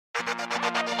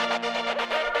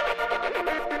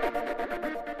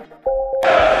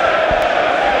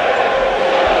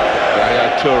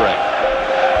Toure.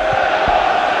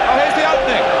 Oh, here's the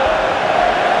opening.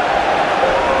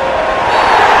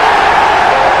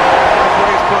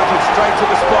 Referee's pointed straight to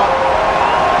the spot.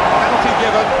 Penalty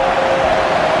given.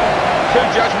 Two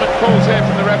judgment calls here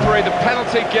from the referee. The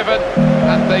penalty given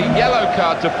and the yellow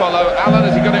card to follow. Alan,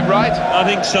 has he got it right? I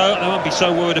think so. They won't be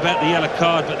so worried about the yellow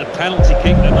card, but the penalty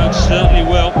kick, they most certainly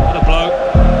will. What a blow.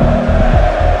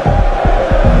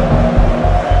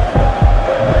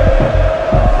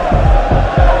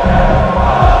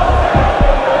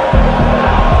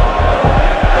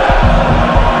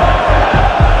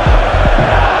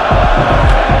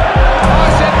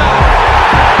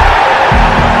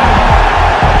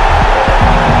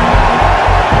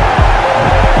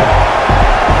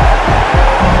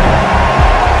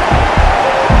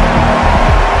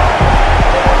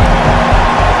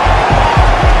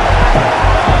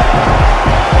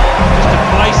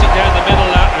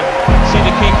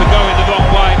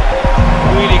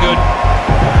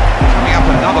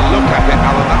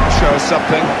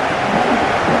 Something.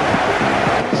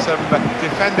 Some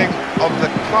defending of the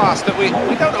class that we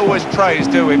don't always praise,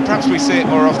 do we? Perhaps we see it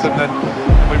more often than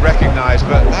we recognise,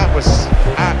 but that was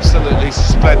absolutely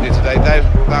splendid today.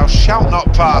 Thou shalt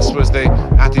not pass was the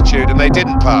attitude, and they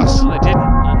didn't pass. They didn't,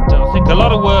 and I think a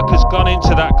lot of work has gone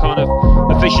into that kind of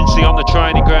efficiency on the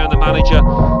training ground. The manager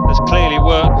has clearly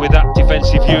worked with that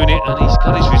defensive unit, and he's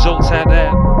got his results out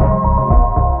there.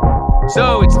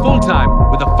 So it's full time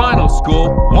with a final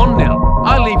score 1-0.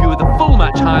 I'll leave you with the full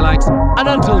match highlights, and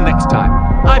until next time,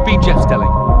 I've been Jeff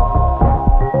Stelling.